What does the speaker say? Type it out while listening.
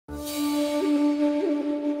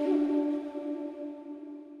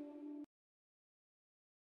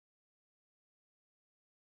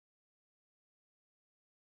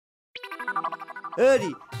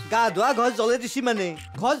এৰি গা ধোৱা ঘৰ জ্বলে দিছি মানে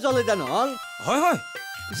ঘৰ জ্বলে দা নহল হয়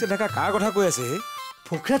পিছে দেখা কাৰ কথা কৈ আছে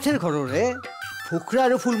ফুকৰাথেৰ ঘৰৰে ফুকৰা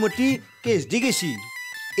আৰু ফুলমতি কেছ দি গেছি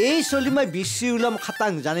এই চলি মই বিচি ওলাম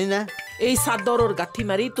খাটাং জানি না এই চাদৰৰ গাঁঠি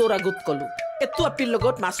মাৰি তোৰ আগত কলো এটো আপিৰ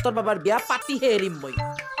লগত মাষ্টৰ বাবাৰ বিয়া পাতিহে এৰিম মই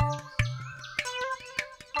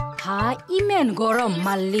হা ইমান গৰম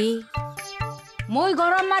মাৰলি মই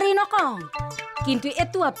গৰম মাৰি নকওঁ কিন্তু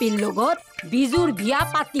এটো আপিৰ লগত বিজুৰ বিয়া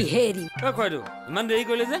পাতিহে এৰিম ইমান দেৰি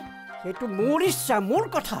কৰিলে যে সেইটো মোৰ ইচ্ছা মোৰ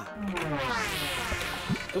কথা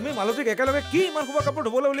তুমি মালতীক একেলগে কি ইমান সোপা কাপোৰ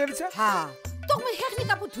ধুবলৈ উলিয়াই দিছা হা তোক মই হেখনি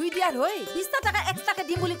কাপোৰ ধুই দিয়াৰ হৈ 20 টকা এক্সট্ৰাকে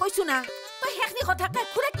দিম বুলি কৈছো না তই হেখনি কথাকে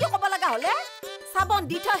খুৰে কিয় ক'ব লগা হলে সাবন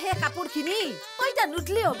দি থ হে কাপোৰখিনি তই তা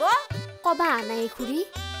নুটলি হ'ব কবা নাই খুৰী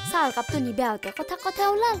চাল কাপটো নিবে আউতে কথা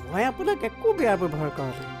ওলাল মই আপোনাক একো বেয়া ব্যৱহাৰ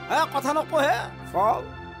কৰা নাই কথা নকহে ফল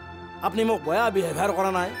আপুনি মোক বেয়া বিহেভিয়াৰ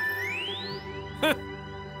কৰা নাই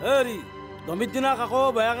হেৰি দমিত দিনা কাকো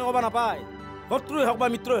বেয়াকে ক'ব নাপায় শত্ৰুই হওক বা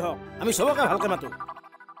মিত্ৰই হওক আমি চবকে ভালকে মাতো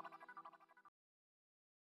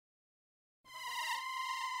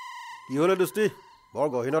কি হলে দোস্তি বৰ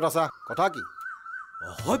গহীনত আছা কথা কি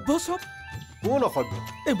অসভ্য চব কোন অসভ্য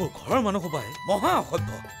এই মোৰ ঘৰৰ মানুহ সোপাই মহা অসভ্য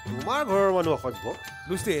তোমাৰ ঘৰৰ মানুহ অসভ্য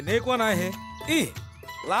দোস্তি এনেকুৱা নাই হে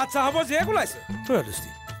লাট চাহাব জীয়েক ওলাইছে দোস্তি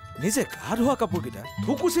নিজে গা ধোৱা কাপোৰকেইটা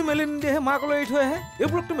থুকুচি মেলি নিদিয়েহে মাকলৈ এৰি থৈ আহে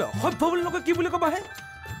এইবোৰক তুমি অসভ্য বুলি নকয় কি বুলি ক'বাহে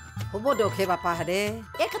হ'ব দিয়ক হে বাপা হেৰে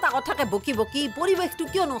একেটা কথাকে বকি বকি পৰিৱেশটো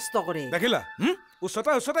কিয় নষ্ট কৰে দেখিলা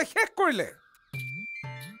উচ্চতাই শেষ কৰিলে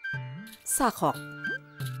চাহ খওক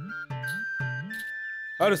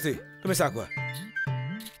দোস্তি তুমি চাহ খোৱা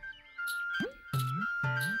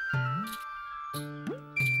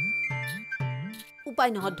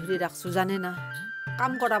উপায় নহত ধৰি ৰাখছো জানে না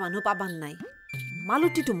কাম কৰা মানুহ পাবান নাই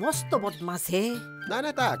মালতীটো মস্ত বদমাছ হে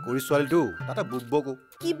নাই তাই কৰি ছোৱালীটো তাতে বুকবকো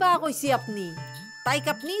কিবা কৈছে আপুনি তাইক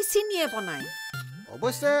আপুনি চিনিয়ে পনাই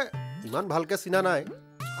অৱশ্যে ইমান ভালকে চিনা নাই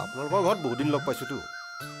আপোনালোকৰ ঘৰত বহুত দিন লগ পাইছোতো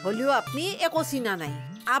হলেও আপুনি একো চিনা নাই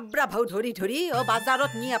আব্ৰা ভাও ধৰি ধৰি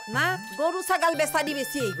বাজাৰত নি আপোনাক গৰু ছাগাল বেচা দি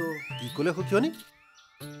বেছি আহিব কি ক'লে সুখিয়নি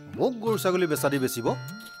মোক গৰু ছাগলী বেচা দি বেচিব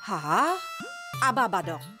হা আবা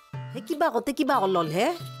বাদক সেই কিবা কতে কিবা অলল হে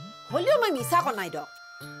হলেও মই মিছা কনাই দক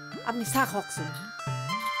আপুনি চাহ খাওকচোন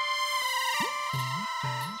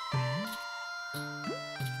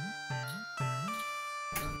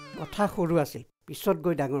কথা সৰু আছিল পিছত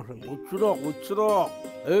গৈ ডাঙৰ হ'ল উচ্চৰক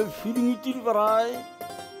এই ফিৰিঙিটিৰ পৰাই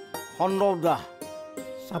সন্দব দা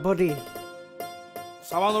চাব দেই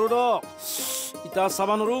চাবা নৰো দক ইতা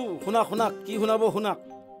চাবা নৰো শুনাক কি শুনাব শুনাক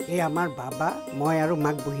এই আমাৰ বাবা মই আৰু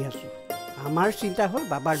মাক বহি আছো আমাৰ চিন্তা হ'ল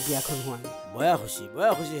বাবাৰ বিয়াখন হোৱা নাই বয়া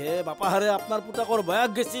খুচি হে বাপা হাৰে আপোনাৰ পুতাকৰ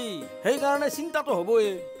বয়াক গেছি সেইকাৰণে চিন্তাটো হ'বই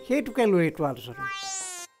সেইটোকে লৈ এইটো আলোচনা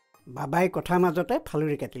বাবাই কথাৰ মাজতে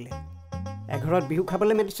ফালুৰি কাটিলে এঘৰত বিহু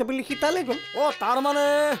খাবলৈ মাতিছে বুলি সিতালে গ'ল তাৰ মানে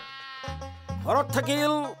ঘৰত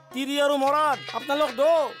থাকিল তিৰি আৰু মৰাত আপোনালোক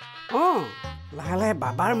লাহে লাহে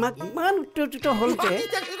বাবাৰ মাক ইমান উত্তেজিত হ'ল যে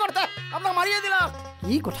আপোনাক মাৰিয়ে দিলাক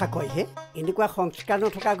কি কথা কয় হে এনেকুৱা সংস্কাৰ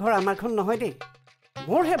নথকা ঘৰ আমাৰখন নহয় দেই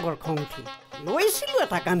মোৰহে বৰ খং উঠি লৈছিলো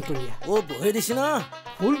এটা কাণতলীয়া বহে দিছি না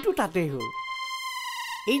ফুলটো তাতেই হ'ল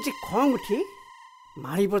এই যে খং উঠি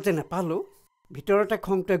মাৰিব যে নাপালো ভিতৰতে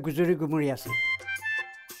খংটোৱে গুজৰি গুমৰি আছিল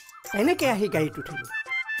এনেকৈ আহি গাড়ীত উঠিলোঁ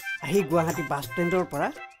আহি গুৱাহাটী বাছ ষ্টেণ্ডৰ পৰা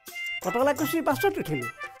কটলাকুছিৰ বাছত উঠিলোঁ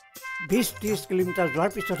 20-30 কিলোমিটাৰ যোৱাৰ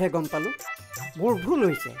পিছতহে গম পালোঁ মোৰ ভুল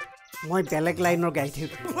হৈছে মই বেলেগ লাইনৰ গাড়ীতহে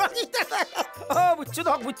উঠিলোঁ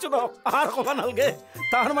বুজছো দক আৰু ক'ব নালগে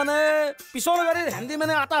তাৰ মানে পিছৰ গাড়ীৰ হেন্দি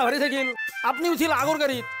মানে আটা ভৰি থাকিল আপুনি উঠিল আগৰ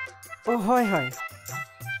গাড়ীত হয়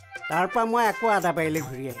তাৰ পৰা মই আকৌ আদাবাৰীলৈ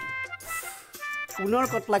ঘূৰি আহিলোঁ পুনৰ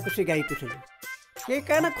কটলাকুছি গাড়ীত উঠিলোঁ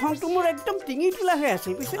সেইকাৰণে খংটো মোৰ একদম টিঙি তোলা হৈ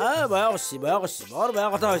আছিল পিছে বেয়া কৰিছি বৰ বেয়া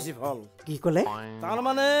কথা হৈছে ফল কি ক'লে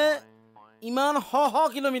তাৰমানে ইমান শ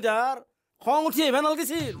কিলোমিটাৰ খং উঠি আহিব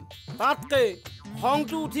নালাগিছিল তাতকে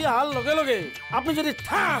খংটো উঠি অহাৰ লগে লগে আপুনি যদি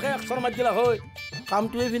ঠাকে একচৰ মাৰি দিলা হয়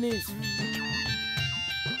কামটোৱে ফিনিছ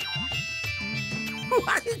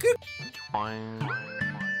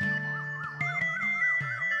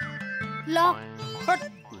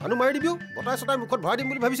মানুহ মাৰি দিবিও বতাই চতাই মুখত ভৰাই দিম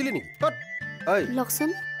বুলি ভাবিছিলি নেকি লকচোন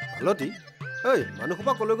মালতী মানুহ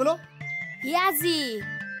সোপা কলৈ গ'ল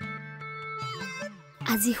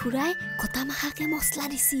আজি খুৰাই কটা মাখাকে মছলা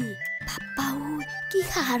দিছি বাপ্পা কি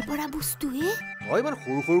খাহাৰ পৰা বস্তু হে ইমান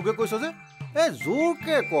সৰুকে কৈছ যে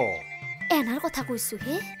জোৰকে ক এনাৰ কথা কৈছো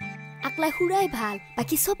হে আকলাই খুৰাই ভাল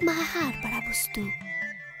বাকী চব মাখা খাহাৰ পৰা বস্তু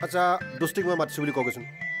আচ্ছা দোস্তিক মই মাতিছো বুলি কওকচোন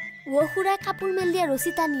খুৰাই কাপোৰ মেল দিয়া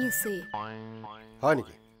ৰচি টানি আছে হয়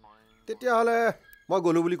নেকি তেতিয়াহ'লে মই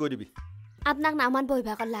গ'লো বুলি কৈ দিবি আপোনাক নামান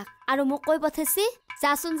বহিবা কলাক আৰু মোক কৈ পঠাইছি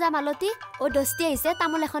যাচোন যা মালতী দস্তি আহিছে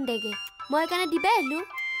তামোল এখন দেগে মই কাৰণে দিবে আহিলো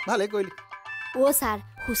ভালে কৰিলি অ' ছাৰ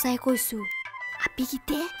সঁচাই কৈছো আপি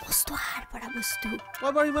কিতে বস্তু আহাৰ পৰা বস্তু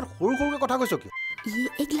তই বাৰু ইমান সৰু সৰুকে কথা কৈছ কিয়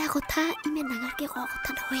এগলা কথা ইমান ডাঙৰকে কোৱা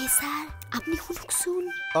কথা নহয় ছাৰ আপুনি শুনকচোন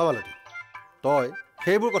মালতী তই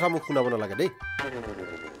সেইবোৰ কথা মোক শুনাব নালাগে দেই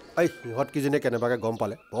এই সিহঁত কিজনীয়ে কেনেবাকে গম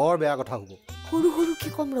পালে বৰ বেয়া কথা হ'ব সৰু সৰুকে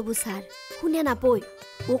কম ৰ'ব ছাৰ শুনে নাপই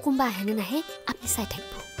কোনোবা আহেনে নাহে আপুনি চাই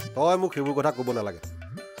থাকিব তই মোক সেইবোৰ কথা ক'ব নালাগে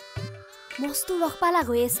মস্তো ৰস পালা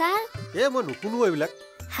গৈয়ে ছাৰ মই নুশুনো এইবিলাক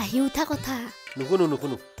হাঁহি উঠা কথা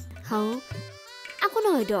নুশুনো হাও আকৌ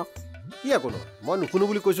নহয় দিয়ক কি আকৌ নহয় মই নুশুনো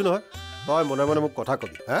বুলি কৈছো নহয় তই মনে মনে মোক কথা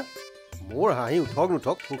কবি হা মোৰ হাঁহি উঠক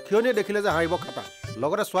নুঠক সুখীয়নীয়ে দেখিলে যে হাঁহিব খাটা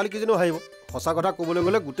লগতে ছোৱালীকেইজনীও হাঁহিব সঁচা কথা ক'বলৈ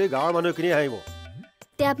গ'লে গোটেই গাঁৱৰ মানুহখিনি হাঁহিব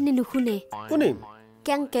তে আপুনি নুশুনে শুনিম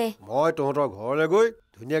কেংকে মই তহঁতৰ ঘৰলৈ গৈ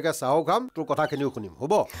ধুনীয়াকৈ চাহো খাম তোৰ কথাখিনিও শুনিম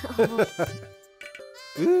হ'ব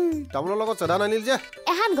তামোলৰ লগত চাদা নানিল যে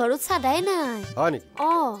এহান ঘৰত চাদাই নাই হয় নেকি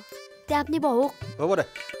তে আপুনি বহক হ'ব দে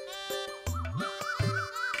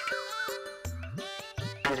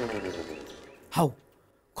হাও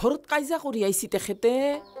ঘৰত কাজিয়া কৰি আহিছি তেখেতে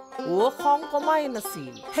খং কমাই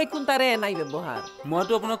নাছিল সেই কোনটাৰে নাই ব্যৱহাৰ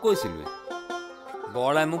মইতো আপোনাক কৈছিলোৱে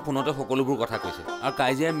বৰলাই মোক ফোনতে সকলোবোৰ কথা কৈছে আৰু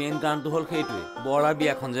কাজিয়াৰ মেইন কাৰণটো হ'ল সেইটোৱে বৰলাৰ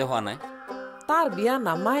বিয়াখন যে হোৱা নাই তাৰ বিয়া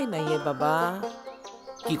নামাই নাইয়ে বাবা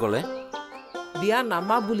কি ক'লে বিয়া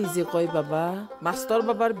নামা বুলি যে কয় বাবা মাষ্টৰ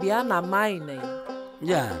বাবাৰ বিয়া নামাই নাই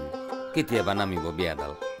জান কেতিয়াবা নামিব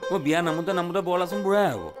বিয়াডাল বিয়া নামোতে বৰলাচোন বুঢ়াই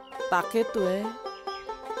হ'ব তাকেতোৱে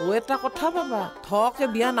এটা কথা বাবা থকে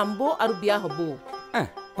বিয়া নামব আৰু বিয়া হ'ব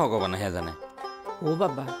ভগৱানেহে জানে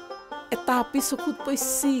বাবা এটা আপি চকুত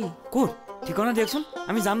পইছি ক'ত ঠিকনা দিয়কচোন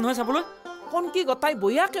আমি যাম নহয় চাবলৈ কোন কি গতাই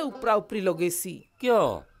বয়াকে উপৰা উপৰি লগেছি কিয়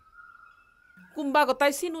কোনবা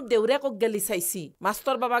গতাই চিনু দেউৰেকক গেলি চাইছি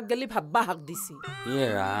মাষ্টৰ বাবাক গেলি ভাববা হাক দিছি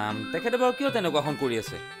ৰাম তেখেতে বাৰু কিয় তেনেকুৱাখন কৰি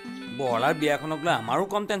আছে বৰলাৰ বিয়াখনক লৈ আমাৰো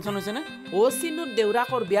কম টেনচন হৈছে নে চিনুৰ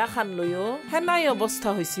দেউৰাকৰ বিয়াখান লৈও হেনাই অৱস্থা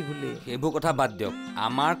হৈছে বুলি সেইবোৰ কথা বাদ দিয়ক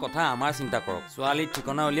আমাৰ কথা আমাৰ চিন্তা কৰক ছোৱালীৰ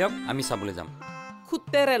ঠিকনা উলিয়াওক আমি চাবলৈ যাম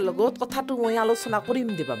খুতেৰে লগত কথাটো মই আলোচনা কৰিম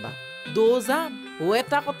দে বাবা যাম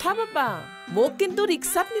এটা কথা বাবা মোক কিন্তু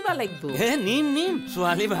ৰিক্সাত নিবা লাগিব নিম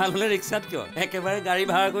ছোৱালী ভাল হলে ৰিক্সাত কিয় একেবাৰে গাড়ী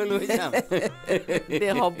ভাড়া কৰি লৈ যাম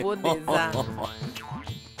হ'ব দে যাম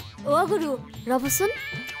গুৰু ৰবচোন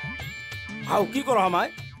আও কি কৰ আমাই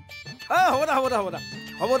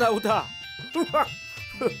হ'ব দা উঠা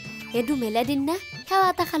এইটো মেলা দিন না সেৱা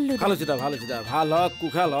এটা খালো ভাল হওক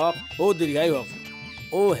কুশাল হওক দীৰ্ঘায়ু হওক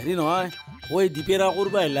হেৰি নহয় দীপেৰা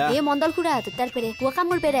কৰবা আহিলা মণ্ডল খুৰা তাৰ পেৰে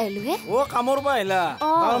কামৰ পেৰে আহিলো হে কামৰ পৰা আহিলা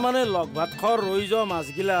তাৰ মানে লগ ভাত খৰ ৰৈ যোৱা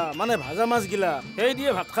মাছগিলা মানে ভাজা মাছগিলা সেই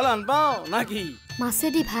দিয়ে ভাত খালা আনপাও না কি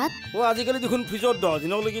মাছেদি ভাত আজিকালি দেখোন ফ্ৰিজত 10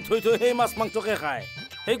 দিনলৈকে থৈ সেই মাছ মাংসকে খায়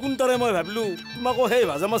সেই কোনটাৰে মই ভাবিলো তোমাকো সেই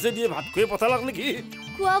ভাজা মাছে দিয়ে ভাত খুৱাই পঠালাক নেকি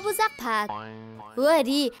খোৱা বুজাক ভাত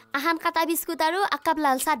হেৰি আহান কাটা বিস্কুট আৰু আকাপ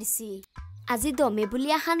লাল চাহ দিছি আজি দমে বুলি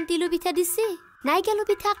আহান তিলু পিঠা দিছি নাইকেলো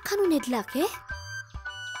পিঠা আখানো নেদলাকে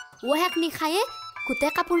হেকনি খায়ে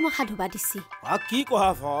গোটেই কাপোৰ মখা ধুবা দিছি কি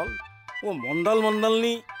কহা ফল মণ্ডল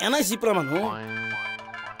নি এনাই চিপৰা মানুহ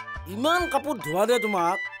ইমান কাপোৰ ধোৱা দে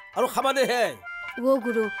তোমাক আৰু খাবা দে হে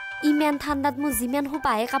গুৰু ইমান ঠাণ্ডাত মোৰ যিমান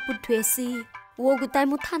সোপাহে কাপোৰ ধুৱেছি গোটাই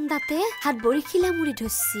মোৰ ঠাণ্ডাতে হাত ভৰি খিলা মুৰি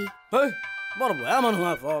ধৰছি বৰ বেয়া মানুহ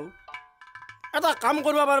ফল এটা কাম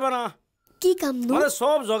কৰিব পাৰিবা না কি কাম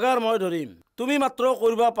চব জগাৰ মই ধৰিম তুমি মাত্ৰ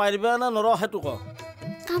কৰিব পাৰিবা না নৰ সেইটো ক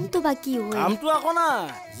কামটো বা কি হয় কামটো আকৌ না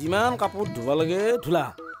যিমান কাপোৰ ধুবা লাগে ধুলা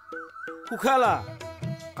শুকালা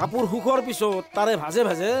কাপোৰ শুকৰ পিছত তাৰে ভাজে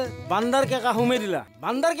ভাজে বান্দাৰ কেকা সুমে দিলা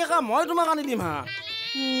বান্দাৰ কেকা মই তোমাক আনি দিম হা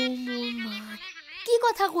কি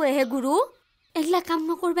কথা কয় হে গুৰু এগলা কাম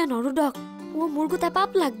নকৰবা নৰো দক মোৰ গোটাই পাপ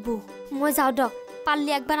লাগব মই যাওঁ দক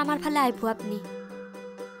পাৰলি একবাৰ আমাৰ ফালে আহিব আপনি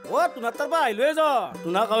তোমাৰ তাৰ পৰা আহিলোৱে যা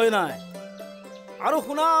তোনা কয় নাই আৰু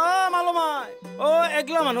শুনা মালমাই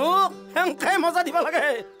এগলা মানুহ হেংকাই মজা দিব লাগে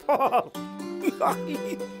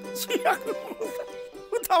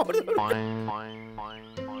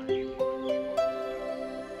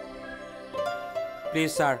প্লিজ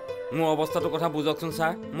ছাৰ মোৰ অৱস্থাটোৰ কথা বুজকচোন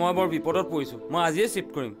ছাৰ মই বৰ বিপদত পৰিছো মই আজিয়ে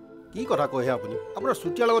চিফ্ট কৰিম কি কথা কয়হে আপুনি আপোনাৰ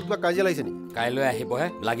চুতীয়াৰ লগত কিবা কাজিয়া লাগিছে নেকি কাইলৈ আহিবহে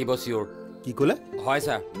লাগিব চিয়ৰ কি ক'লে হয়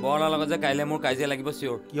ছাৰ বৰলাৰ লগত যে কাইলৈ মোৰ কাজিয়া লাগিব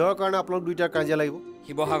চিয়ৰ কিহৰ কাৰণে আপোনালোক দুইটাৰ কাজিয়া লাগিব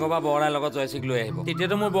শিৱসাগৰ বা বৰলাৰ লগত জয়শ্ৰীক লৈ আহিব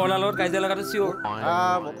তেতিয়াতো মোৰ বৰলাৰ লগত কাজিয়া লগাটো চিয়ৰ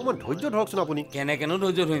অকণমান ধৈৰ্য ধৰকচোন আপুনি কেনেকেনো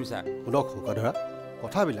ধৈৰ্য ধৰিম ছাৰ শুনক শুকাধৰা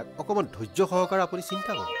কথাবিলাক অকণমান ধৈৰ্য সহকাৰে আপুনি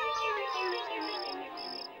চিন্তা কৰক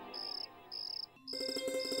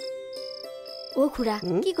খুৰা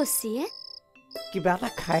কি কৈছি কিবা এটা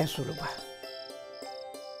খাই আছো ৰবা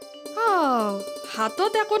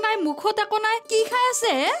হাতত একো নাই মুখত একো নাই কি খাই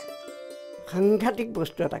আছে সাংঘাতিক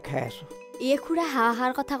বস্তু এটা খাই আছো খুৰা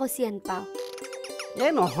হাঁহাৰ কথা কৈছি আন পাও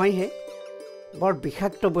নহয় হে বৰ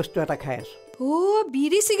বিষাক্ত বস্তু এটা খাই আছোঁ।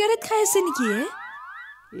 বিড়ি চিগাৰেট খাই আছে নেকি?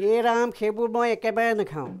 এই ৰাম, সেইবোৰ মই একেবাৰে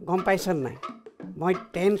নাখাওঁ, গম পাইছা নাই? মই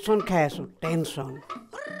টেনশ্যন খাই আছোঁ, টেনশ্যন।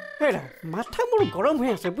 হেৰা, মাথা মোৰ গৰম হৈ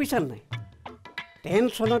আছে, বুজিছা নাই?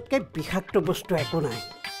 টেনশ্যনতকৈ বিষাক্ত বস্তু একো নাই।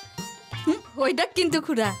 হয় দিয়ক, কিন্তু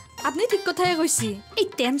খুৰা আপুনি ঠিক কথাই কৈছে। এই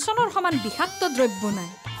টেনশ্যনৰ সমান বিষাক্ত দ্ৰব্য নাই।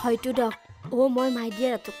 হয়তো দিয়ক। মই মাই দিয়া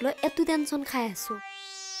ৰাতক লৈ এটো টেনশ্যন খাই আছোঁ।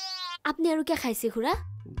 আপুনি আৰু কিয় খাইছে খুৰা?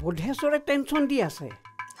 বুধেশ্বৰে টেনশ্যন দি আছে।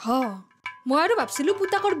 মই আৰু ভাবছিলো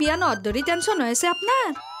পুতাকৰ বিয়া নহত ধৰি টেনশ্যন হৈ আছে আপোনাৰ।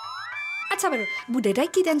 আচ্ছা বাৰু, বুধেদাই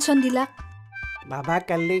কি টেনশ্যন দিলাক? বাবা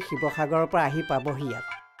কালি শিৱসাগৰৰ পৰা আহি পাবহি ইয়াত।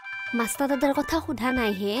 মাষ্টাৰ দাদাৰ কথা সোধা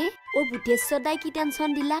নাই হে। বুধেশ্বৰ দাই কি টেনশ্যন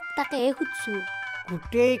দিলাক তাকেহে সুধছোঁ।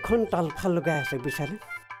 গোটেইখন তালফাল লগাই আছে, বুজিছানে?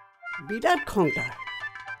 বিৰাট খং তাৰ।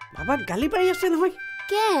 বাবাক গালি পাৰি আছে নহয়।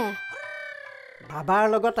 কে? বাবাৰ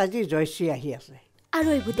লগত আজি জয়শ্ৰী আহি আছে। আৰু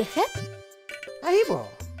এইবোৰ দেখে আহিব।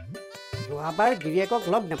 যোৱাবাৰ গিৰিয়েকক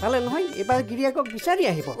লগ নাপালে নহয়, এইবাৰ গিৰিয়েকক বিচাৰি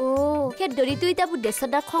আহিব। সেই দৰিটো এতিয়া বুধেশ্বৰ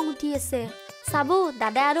দাৰ খং উঠি আছে। চাব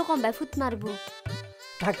দাদাই আৰু কমবাই ফুট মাৰিব।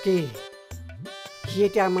 তাকেই, সি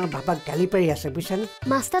এতিয়া আমাৰ বাবাক গালি পাৰি আছে, বুজিছানে?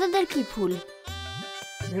 মাষ্টাৰ দাদাৰ কি ভুল?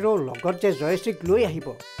 লগত যে জয়শ্ৰীক লৈ আহিব।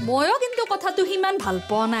 ময়ো কিন্তু কথাটো সিমান ভাল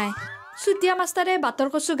পোৱা নাই। চুতীয়া মাষ্টাৰে বাটৰ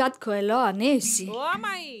কচু গাত খুৱাই ল আনে হৈছে।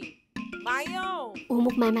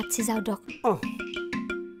 মোক মাই মাতছি যাওঁ দক।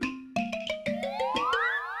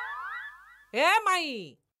 মাই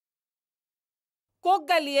কক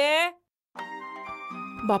গালিয়ে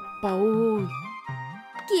বাপ্পা ঐ।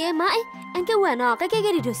 কি মাই এনকে হোৱা নকে কে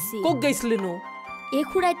গেৰি ধৰছি? কক গাইছিলি নো? এই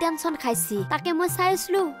খুৰাই টেনশ্যন খাইছি, তাকে মই চাই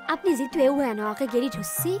আছিলো। আপুনি যিটো হোৱা নকে গেৰি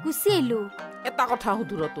ধৰছি গুচি আহিলো। এটা কথা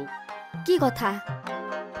সুধো তোক। কি কথা?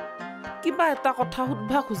 কিবা এটা কথা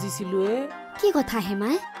সুধবা খুজিছিলো। কি কথা হে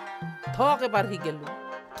মাই? থকে পাৰহি গেলো।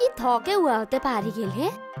 কি থকে হোৱাতে পাহৰি গেল হে?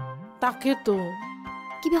 তাকেতো।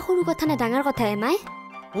 কিবা সৰু কথা নে ডাঙৰ কথা হে মাই?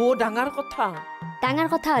 ডাঙৰ কথা। ডাঙৰ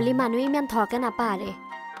কথা হলি মানুহে ইমান থকে নাপাহৰে।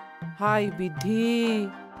 হাই বিধি,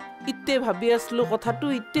 ইতে ভাবি আছিলো কথাটো,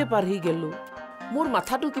 ইতে পাৰহি গেলো। মোৰ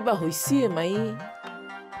মাথাটো কিবা হৈছে মাই।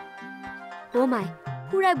 মাই,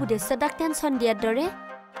 খুৰাই বুধেশ্বৰ দাক টেনশ্যন দিয়াৰ দৰে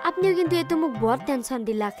আপুনিও কিন্তু এইটো মোক বৰ টেনশ্যন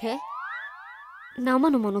দিলাক হে।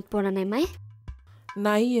 নামানো মনত পৰা নাই মাই।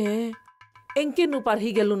 নাই এনকে নোপাৰহি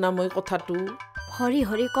গেলো না মই কথাটো। হৰি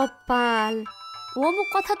হৰি কপাল। মোক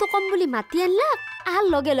কথাটো কম বুলি মাতি আনলাক, আহাৰ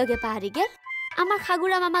লগে লগে পাহৰি গেল। আমাৰ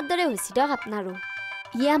খাগুৰা মামাৰ দৰে হৈছে দিয়ক আপোনাৰো।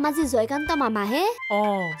 ইয়ে আমাৰ যি জয়কান্ত মামা হে।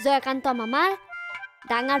 জয়কান্ত মামাৰ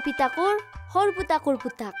ডাঙৰ পিতাকৰ সৰু পুতাকৰ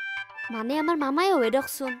পুতাক, মানে আমাৰ মামাই হয়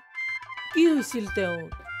দিয়কচোন। কি হৈছিল তেওঁ?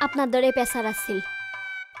 আপোনাৰ দৰে প্ৰেছাৰ আছিল।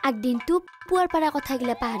 আগদিনটো পুৱাৰ পৰা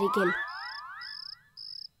কথাগিলা পাহৰি গেল।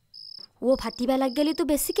 ভাতিবেলাক গেলিতো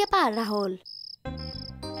বেছিকে পাহৰা হ'ল।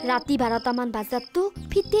 ৰাতি 12টামান বাজাততো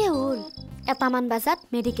ফিতে হ'ল। 1টামান বাজাত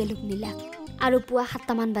মেডিকেলক নিলাক আৰু পুৱা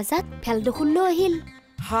 7টামান বাজাত ভেলডোখৰ লৈ আহিল।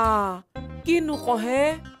 কিনো কহে?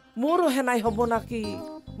 মোৰো হেনাই হ'ব নাকি?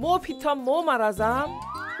 মই ফিঠাম, মই মাৰা যাম।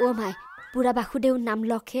 মাই, বুঢ়া বাসুদেউৰ নাম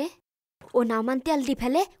লখে। নাওমান তেল দি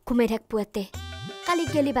ফেলে ঘুমাই থাকবো এতে। কালি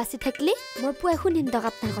গেলি বাচি থাকলি মই পুৱাই শুনিম দক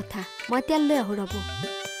আপোনাৰ কথা। মই তেল লৈ আহো ৰ'ব।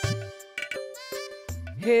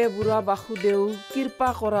 হে বুঢ়া বাসুদেউ, কৃপা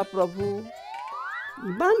কৰা প্ৰভু।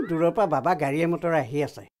 ইমান দূৰৰ পৰা বাবা গাড়ীয়ে মটৰ আহি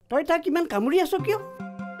আছে, তই তাক ইমান কামুৰি আছ কিয়?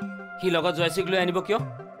 সি লগত জয়শ্ৰীক লৈ আনিব কিয়?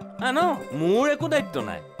 মোৰ একো দায়িত্ব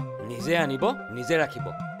নাই। নিজে আনিব, নিজে ৰাখিব।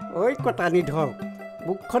 কটানি ধৰক,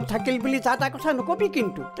 মুখখন থাকিল বুলি যা তা কথা নকবি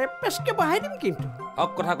কিন্তু, পেচকে বহাই দিম কিন্তু।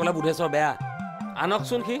 কথা ক'লে বুধেশ্বৰ বেয়া।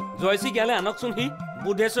 আনকচোন সি, জয়শ্ৰীক ইয়ালে আনকচোন সি।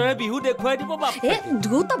 বুধেশ্বৰে বিহু দেখুৱাই দিব।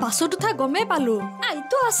 দুটা বাছত উঠা গমেই পালো,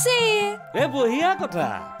 আইতো আছে। বঢ়িয়া কথা।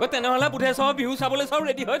 তেনেহ'লে বুধেশ্বৰৰ বিহু চাবলৈ চব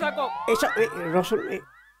ৰেডি হৈ থাকক। ৰচোন,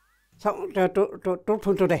 তোৰ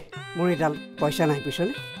ফোনটো দে। মোৰ এডাল পইচা নাই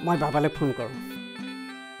বুজিছনে, মই বাবালৈ ফোন কৰোঁ।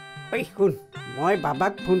 শুন, মই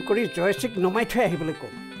বাবাক ফোন কৰি জয়শ্ৰীক নমাই থৈ আহিবলৈ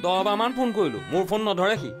ক'ম। 10 বাৰমান ফোন কৰিলোঁ, মোৰ ফোন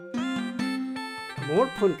নধৰে সি। মোৰ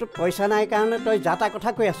ফোনটোত পইচা নাই কাৰণে তই যা তা কথা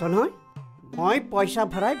কৈ আছ নহয়। মই পইচা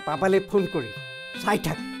ভৰাই বাবালৈ ফোন কৰিম, চাই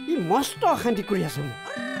থাক। ই মস্ত অশান্তি কৰি আছে মোক।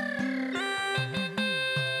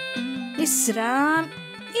 ইছৰাম,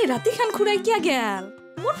 এই ৰাতিখান খুৰাই কিয় গেল?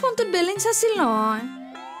 মোৰ ফোনটোত বেলেঞ্চ আছিল নহয়।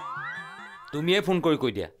 তুমিয়ে ফোন কৰি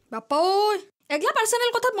কৈ দিয়া। বাপা ঐ, এগলা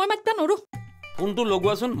পাৰ্চনেল কথাত মই মাতিবা নৰো। ফোনটো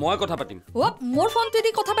লগোৱাচোন, মই কথা পাতিম। মোৰ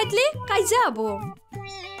ফোনটোৱেদি কথা পাতিলে কাজিয়া হ'ব।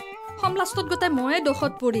 লাষ্টত গোটাই ময়ে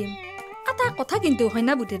দোষত পৰিম। এটা কথা কিন্তু হয়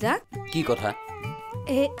না বুধেদা? কি কথা?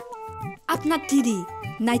 আপনাৰ তিৰি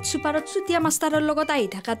নাইট চুপাৰত চুতীয়া মাষ্টাৰৰ লগত আহি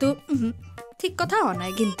থকাটো ঠিক কথা হোৱা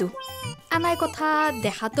নাই কিন্তু। আনাই কথা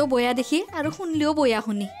দেখাতো বয়া দেখি আৰু শুনলেও বয়া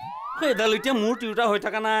শুনি। এডাল এতিয়া মোৰ তিৰোতা হৈ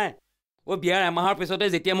থকা নাই। বিয়াৰ এমাহৰ পিছতে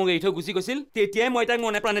যেতিয়া মোক এৰি থৈ গুচি গৈছিল, তেতিয়াই মই তাইক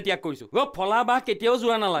মনে প্ৰাণে ত্যাগ কৰিছো। ফলা বা কেতিয়াও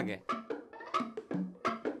যোৱা নালাগে।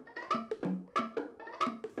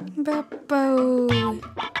 বাপ্পা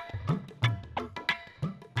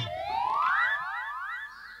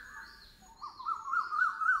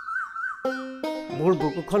মোৰ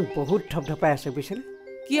বুকুখন বহুত ধপধপাই আছে বুজিছেনে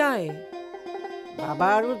কিয়াই বাবা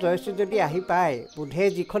আৰু জয়শ্ৰী যদি আহি পায় বোধে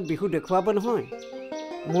যিখন বিহু দেখুৱাব নহয়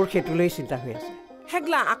মোৰ সেইটোলৈ চিন্তা হৈ আছে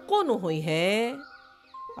হেগলা আকৌ নহয় হে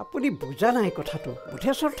আপুনি বুজা নাই কথাটো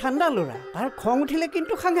বুধেশ্বৰ ঠাণ্ডা ল'ৰা তাৰ খং উঠিলে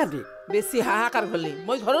কিন্তু সাংঘাতিক বেছি হাহাকাৰ হ'লে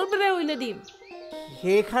মই ঘৰৰ পৰাই উলিয়াই দিম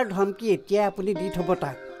সেইষাৰ ধমকি এতিয়া আপুনি দি থ'ব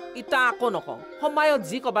তাক ইটা আকৌ নকওঁ সময়ত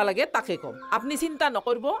যি ক'বা লাগে তাকে ক'ম আপুনি চিন্তা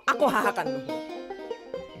নকৰিব আকৌ হাহাকাৰ নহয়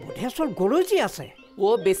বুধেশ্বৰ গৰজি আছে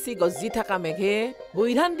বেছি গজি থকা মেঘে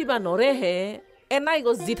বৈধান দিবা নৰেহে এনাই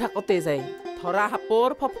গজি থাকোঁতে যায় ধৰা সাপৰ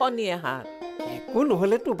ফফনীয়ে হাত একো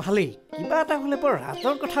নহ'লেতো ভালেই কিবা এটা হ'লে বৰ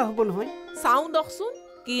ৰাজৰ কথা হ'ব নহয় চাওঁ দকচোন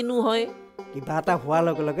কিনো হয় কিবা এটা হোৱাৰ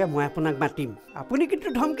লগে লগে মই আপোনাক মাতিম আপুনি কিন্তু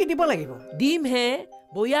ধমকি দিব লাগিব দিম হে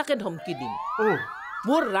বৈয়াকে ধমকি দিম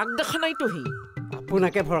মোৰ ৰাগ দেখা নাইতো সি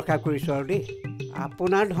আপোনাকে ভৰসা কৰিছোঁ আৰু দেই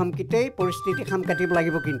আপোনাৰ ধমকিতেই পৰিস্থিতি খাম কাটিব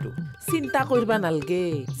লাগিব কিন্তু চিন্তা কৰিবা নালগে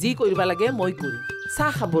যি কৰিবা লাগে মই কৰিম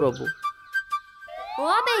চাহ খাব ৰ'ব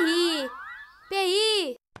পেহী পেহী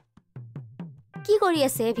কি কৰি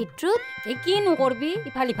আছে ভিতৰত কি নকৰবি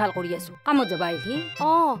ইফাল ইফাল কৰি আছো কামত যাবা আহিলি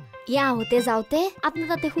ইয়া আহোঁতে যাওঁতে আপোনাৰ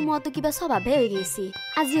তাতে সোমোৱাটো কিবা স্বভাৱে হৈ গৈছে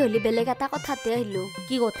আজি হ'লে বেলেগ এটা কথাতে আহিলো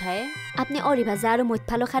কি কথাই আপুনি অৰি ভাজা আৰু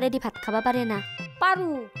মঠফালৰ খাৰেদি ভাত খাব পাৰে না পাৰো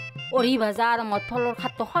অৰি ভাজা আৰু মঠফালৰ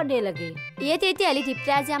খাৰটো সদায় লাগে তেতিয়াহ'লে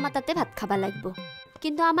ধিপ্ৰে আজি আমাৰ তাতে ভাত খাব লাগিব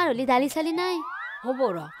কিন্তু আমাৰ হ'লে দালি চালি নাই হ'ব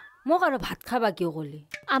ৰ মোক আৰু ভাত খাবা কিয় ক'লি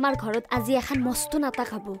আমাৰ ঘৰত আজি এখন মস্ত নাটা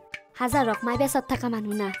খাব হাজাৰ ৰক মাই বেচত থকা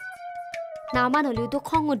মানুহ না নাওমান হ'লেওতো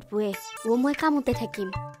খং উঠবয়ে মই কামতে থাকিম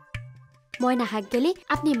মই নাহাক গেলি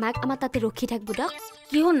আপুনি মাক আমাৰ তাতে ৰখি থাকিব দক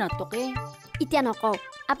কিহৰ নাটকে এতিয়া নকওঁ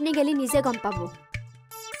আপুনি গেলি নিজে গম পাব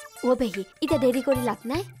পেহী এতিয়া দেৰি কৰি লাভ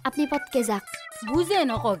নাই আপুনি পটকে যাক বুজে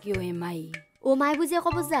নকওঁ কিয় মাই মাই বুজে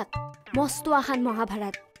ক'ব যাক মস্ত আখান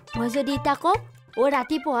মহাভাৰত মই যদি ইতা কওঁ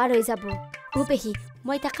ৰাতি পোহাৰ হৈ যাব পেহী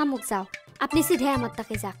মই এতিয়া কামত যাওঁ আপুনি চিধে আমাৰ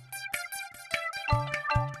তাকে যাক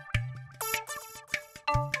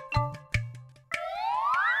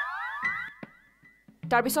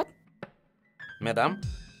তাৰপিছত মেডাম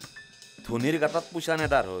ধনীৰ গাঁতত পইচা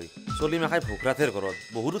নেদাৰ হৈ চলি মাখাই ভোকৰাথেৰ ঘৰত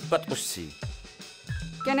বহুত উৎপাত কৰিছি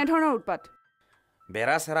কেনেধৰণৰ উৎপাত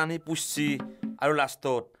বেৰা চেৰা নি পুচছি আৰু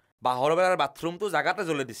লাষ্টত বাঁহৰ বেৰাৰ বাথৰুমটো জাগাতে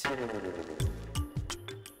জ্বলাই দিছে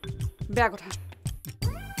বেয়া কথা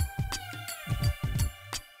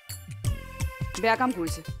বেয়া কাম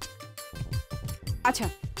কৰিছে আচ্ছা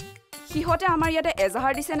সিহঁতে আমাৰ ইয়াতে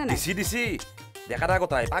এজাহাৰ দিছে নে নাই দিছি ডেকাদাৰ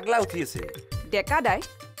কথাই পাগলা উঠি আছে ডেকাদাই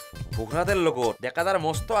ভোকৰাথেৰ লগত ডেকাদাৰ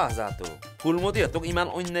মস্ত আজাহাতো ফুলমতীহঁতক ইমান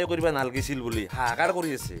অন্যায় কৰিব নালগিছিল বুলি হাহাকাৰ কৰি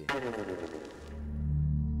আছে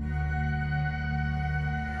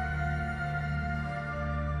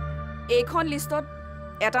এইখন লিষ্টত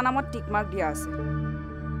এটা নামত টিক মাৰ্ক দিয়া আছে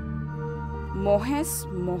মহেশ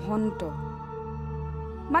মহন্ত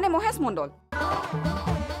মানে মহেশ মণ্ডল